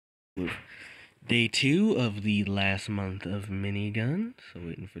Day 2 of the last month of minigun. So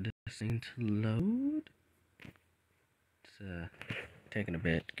waiting for this thing to load. It's taking a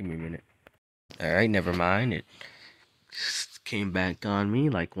bit. Give me a minute. Alright, never mind. It just came back on me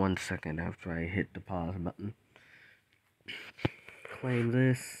like 1 second after I hit the pause button. Claim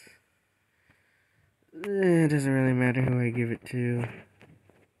this. It doesn't really matter who I give it to.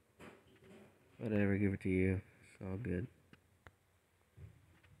 Whatever, give it to you. It's all good.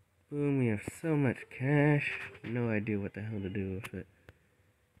 Boom, we have so much cash. No idea what the hell to do with it.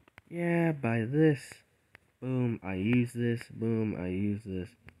 Yeah, buy this. Boom, I use this. Boom, I use this.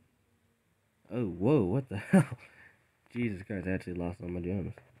 Oh, whoa, what the hell? Jesus Christ, I actually lost all my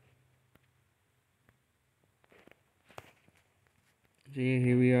gems. So yeah,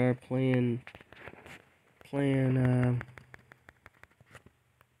 here we are playing, I'm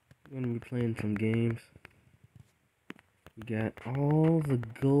gonna be playing some games. We got all the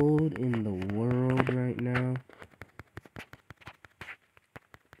gold in the world right now.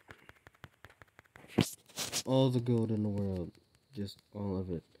 All the gold in the world. Just all of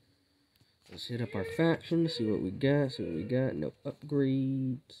it. Let's hit up our faction, see what we got, No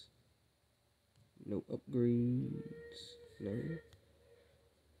upgrades. No upgrades. No.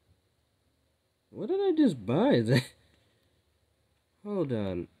 What did I just buy? Hold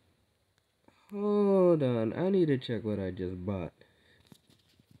on. Hold on. I need to check what I just bought.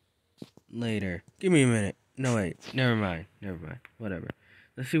 Later. Give me a minute. No, wait. Never mind. Whatever.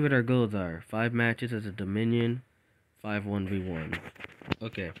 Let's see what our goals are. 5 matches as a Dominion. 5 1v1.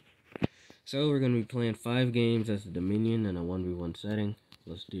 Okay. So we're going to be playing 5 games as a Dominion in a 1v1 setting.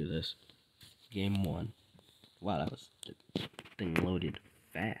 Let's do this. Game 1. Wow, that was... the thing loaded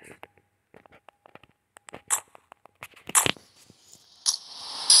fast.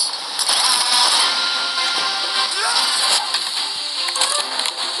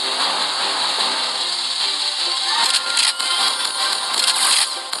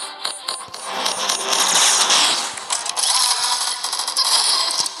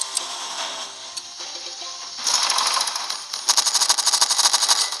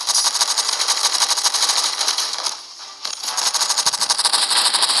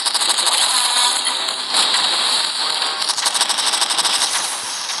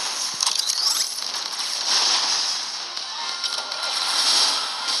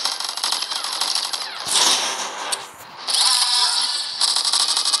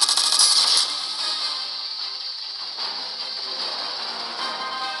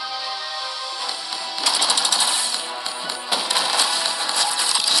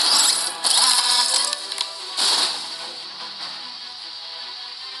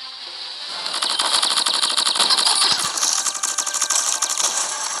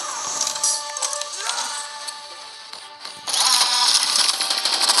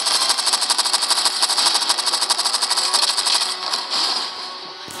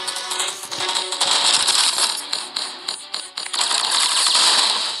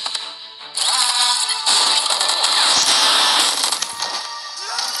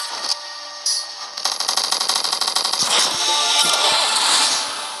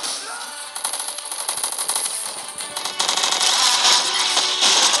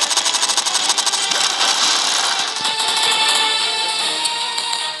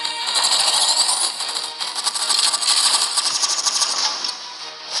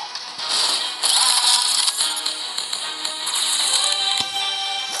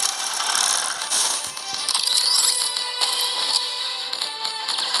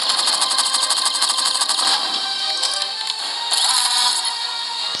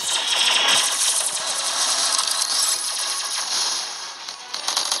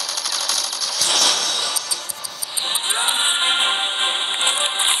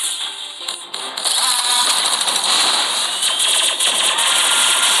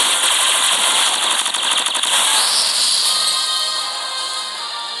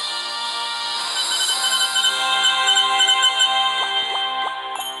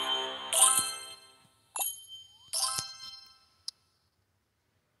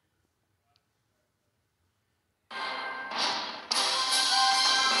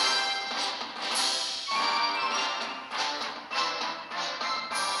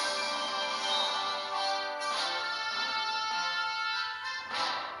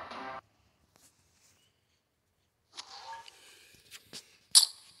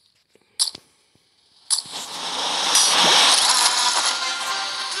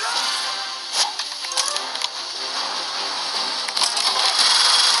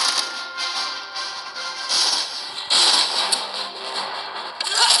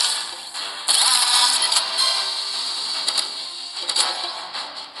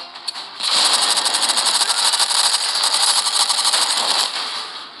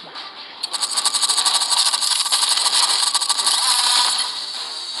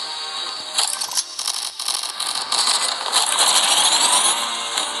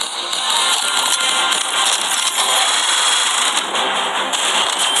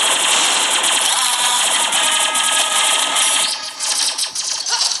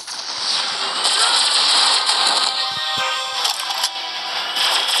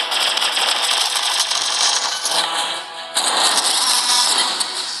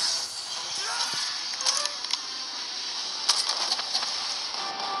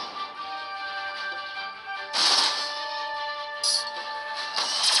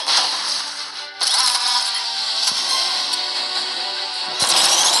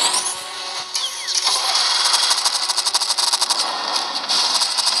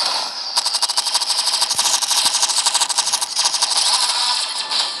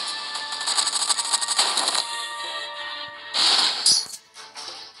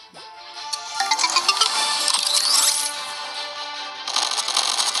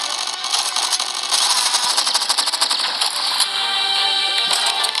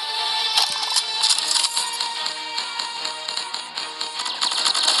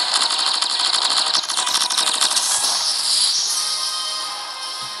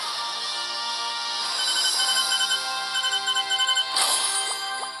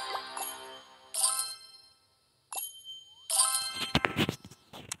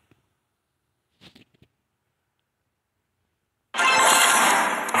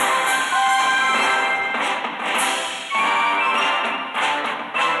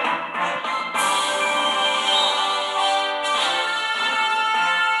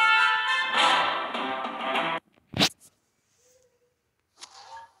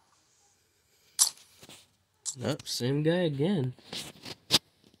 same guy again.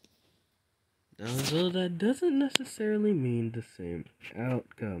 Although that doesn't necessarily mean the same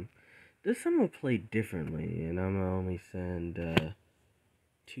outcome. This time I'll play differently, and I'm gonna only send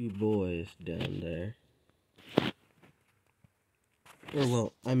 2 boys down there. Or,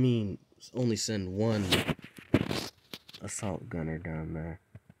 well, I mean, only send 1 assault gunner down there.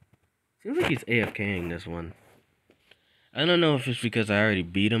 Seems like he's AFKing this one. I don't know if it's because I already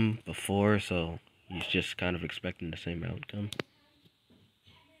beat him before, so he's just kind of expecting the same outcome.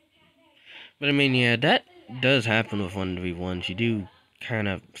 But I mean, yeah, that does happen with 1v1s. You do kind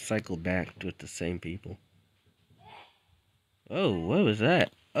of cycle back with the same people. Oh, what was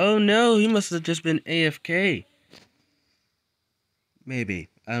that? Oh no, he must have just been AFK. Maybe.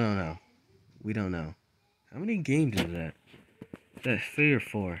 I don't know. We don't know. How many games is that? Is that 3 or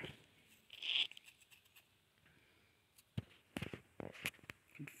 4?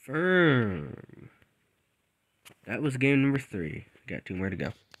 Confirm. That was game number 3. Got 2 more to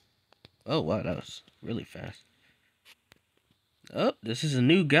go. Oh wow, that was really fast. Oh, this is a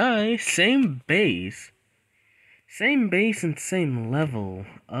new guy. Same base. Same base and same level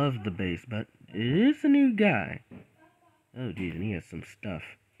of the base, but it is a new guy. Oh geez, and he has some stuff.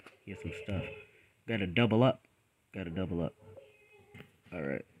 Gotta double up.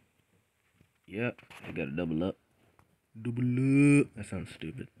 Alright. Yep, I gotta double up. That sounds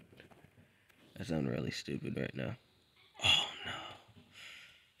stupid. That sounds really stupid right now. Oh no.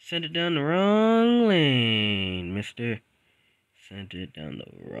 Sent it down the wrong lane, mister. Sent it down the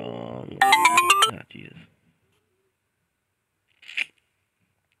wrong lane. Ah, Jesus.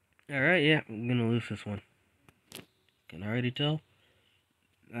 Alright, yeah, I'm gonna lose this one. Can already tell.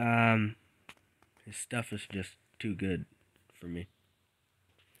 His stuff is just too good for me.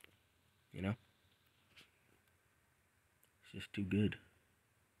 You know? It's just too good.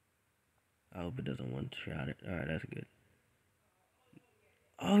 I hope it doesn't one-shot it. Alright, that's good.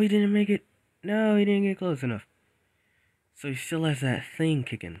 Oh, he didn't make it. No, he didn't get close enough. So he still has that thing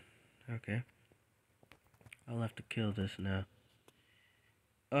kicking. Okay. I'll have to kill this now.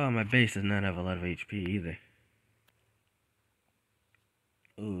 Oh, my base does not have a lot of HP either.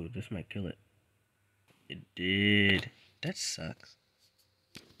 Ooh, this might kill it. It did. That sucks.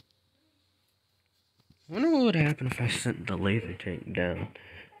 I wonder what would happen if I sent the laser tank down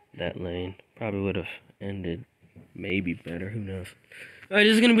that lane. Probably would have ended maybe better. Who knows? Alright,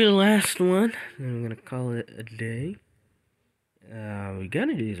 this is going to be the last one. Then I'm going to call it a day. We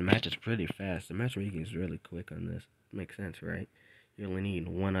gotta do these matches pretty fast. The matchmaking is really quick on this. Makes sense, right? You only need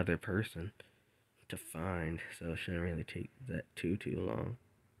 1 other person to find, so it shouldn't really take that too long.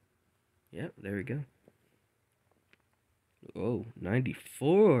 Yep, there we go. Oh,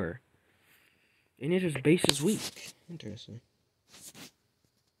 94. And it is base is weak. Interesting.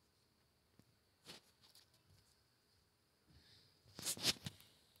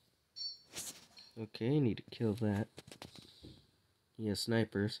 Okay, I need to kill that. He has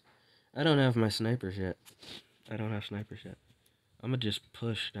snipers. I don't have my snipers yet. I'm gonna just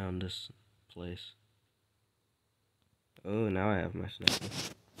push down this place. Oh, now I have my sniper.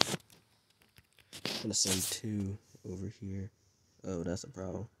 I'm gonna send 2 over here. Oh, that's a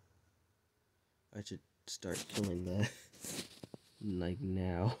problem. I should start killing that. Like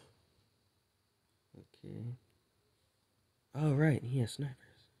now. Okay. Oh, right, he has snipers.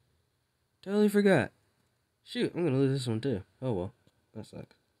 Totally forgot. Shoot, I'm gonna lose this one too. Oh well, that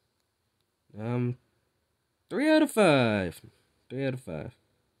sucks. 3 out of 5. 3 out of 5.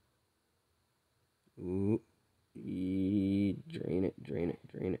 Ooh. Drain it.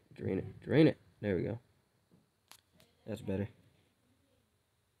 There we go. That's better.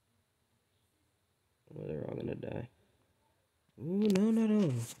 Oh, they're all gonna die. Ooh,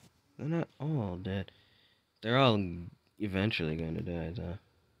 no. They're not all dead. They're all eventually gonna die, though.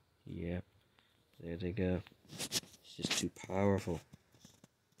 Yep. There they go. It's just too powerful.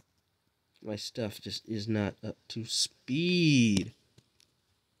 My stuff just is not up to speed.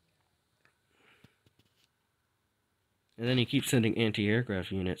 And then he keeps sending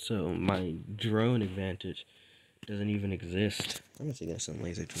anti-aircraft units, so my drone advantage doesn't even exist. I'm actually gonna send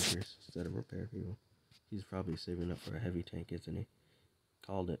laser troopers instead of repair people. He's probably saving up for a heavy tank, isn't he?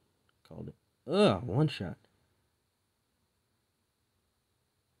 Called it. Ugh, 1 shot.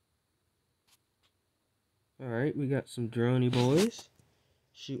 Alright, we got some droney boys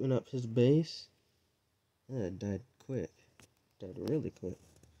shooting up his base. That died quick. Died really quick.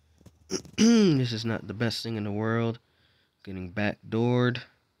 This is not the best thing in the world. Getting backdoored.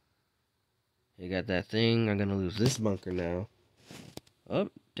 He got that thing. I'm gonna lose this bunker now.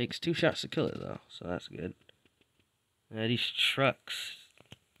 Oh, takes 2 shots to kill it though, so that's good. These trucks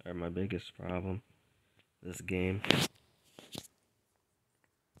are my biggest problem. this game.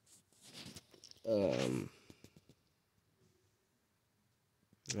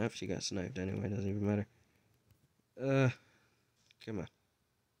 If she got sniped anyway, doesn't even matter. Come on.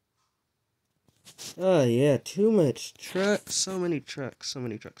 Oh yeah, too much trucks. So many trucks.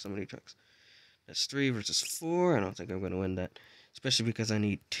 That's 3 versus 4. I don't think I'm gonna win that. Especially because I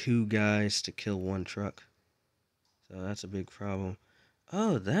need 2 guys to kill 1 truck. So that's a big problem.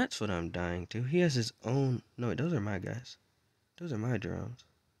 Oh, that's what I'm dying to. He has his own... No, those are my guys. Those are my drones.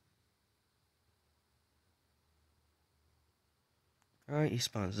 Alright, he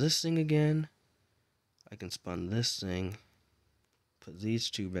spawns this thing again. I can spawn this thing. Put these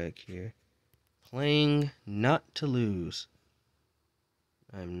 2 back here. Playing not to lose.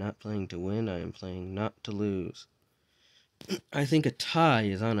 I am not playing to win. I am playing not to lose. I think a tie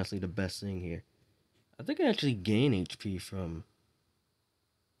is honestly the best thing here. I think I actually gain HP from...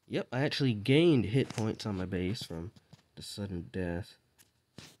 Yep, I actually gained hit points on my base from the sudden death.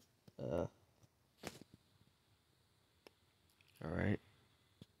 Alright.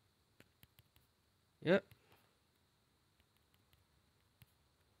 Yep.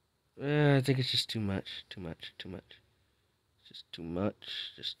 I think it's just too much. Just too much.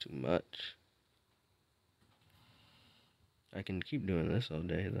 I can keep doing this all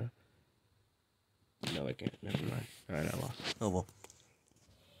day, though. No, I can't. Never mind. Alright, I lost. Oh, well.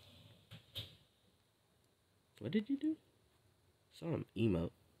 What did you do? Saw him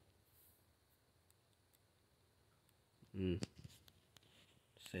emote.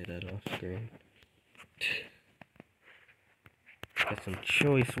 Say that off screen. Got some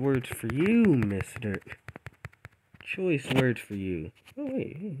choice words for you, mister. Choice words for you. Oh,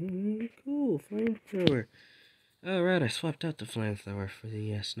 wait. Cool. Flamethrower. Alright, I swapped out the flamethrower for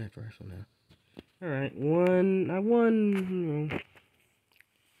the sniper rifle now. Alright, I won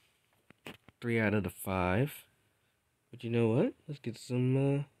 3 out of the 5. But you know what? Let's get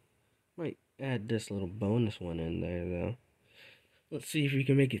some, might add this little bonus one in there, though. Let's see if we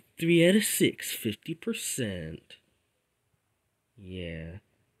can make it 3 out of 6, 50%. Yeah.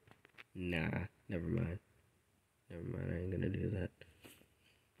 Nah, never mind. I ain't gonna do that.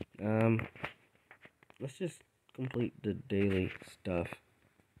 Let's just complete the daily stuff.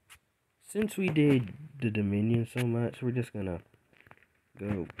 Since we did the Dominion so much, we're just gonna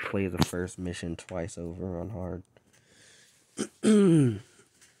go play the first mission twice over on hard.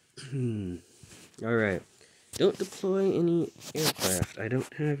 Alright. Don't deploy any aircraft. I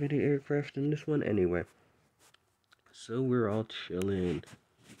don't have any aircraft in this one anyway. So we're all chilling.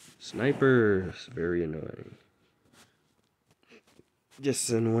 Snipers. Very annoying. Just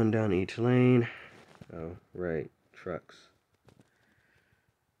send 1 down each lane. Oh, right. Trucks.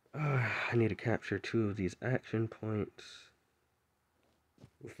 I need to capture 2 of these action points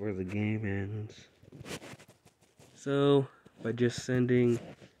before the game ends. So, by just sending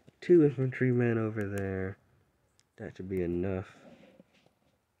 2 infantrymen over there, that should be enough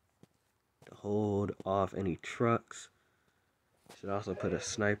to hold off any trucks. Should also put a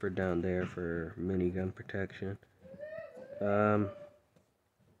sniper down there for minigun protection. We're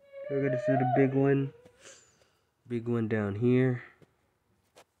gonna do the big one. Big one down here.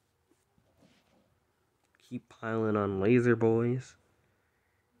 Keep piling on laser boys.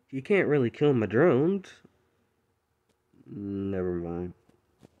 You can't really kill my drones. Never mind.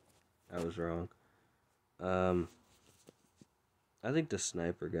 I was wrong. I think the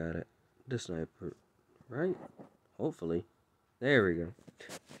sniper got it. The sniper, right? Hopefully. There we go.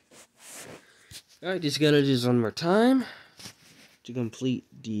 Alright, just gotta do this one more time to complete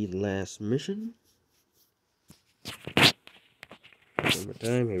the last mission. One more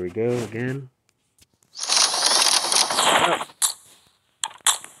time, here we go again. Oh.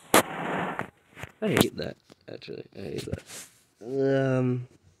 I hate that, actually. I hate that.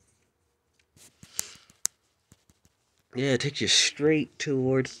 Yeah, it takes you straight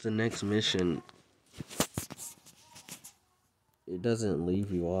towards the next mission. It doesn't leave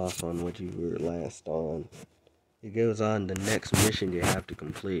you off on what you were last on. It goes on the next mission you have to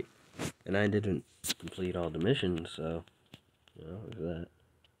complete. And I didn't complete all the missions, so, you know, there's that.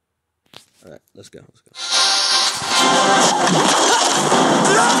 Alright, let's go.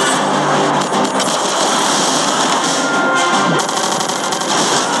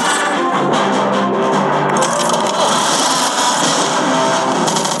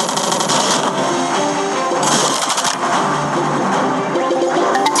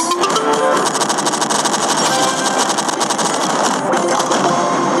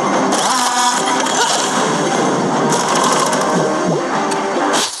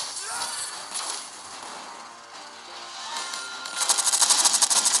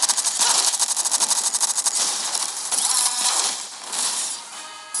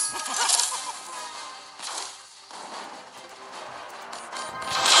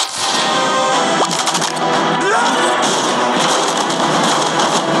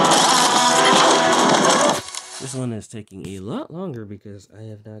 This one is taking a lot longer because I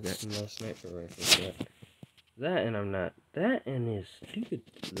have not gotten my sniper rifles yet. That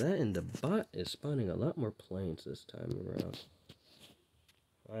and the bot is spawning a lot more planes this time around.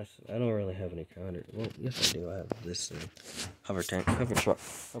 I don't really have any counter. Well, yes I do. I have this thing. Hover tank, hover truck.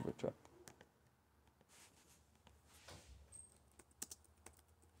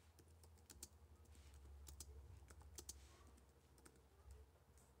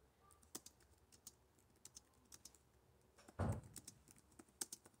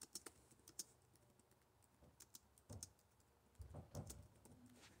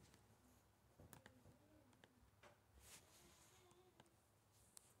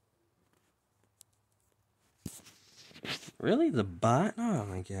 Really? The bot? Oh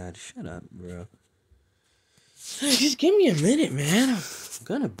my god, shut up, bro. Hey, just give me a minute, man. I'm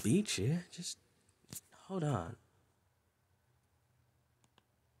gonna beat you. Just hold on.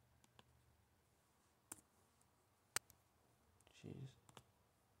 Jeez.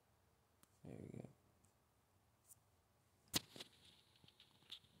 There we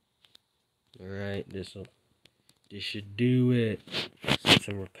go. Alright, this should do it.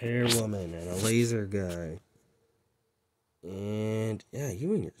 Some repair woman and a laser guy. And yeah,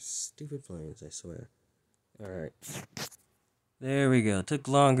 you and your stupid planes, I swear. Alright. There we go. Took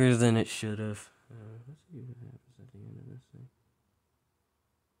longer than it should have. Let's see what happens at the end of this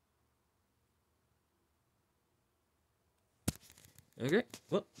thing. Okay,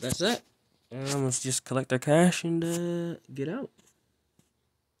 well, that's that. Let's just collect our cash and get out.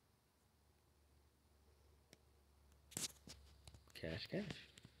 Cash.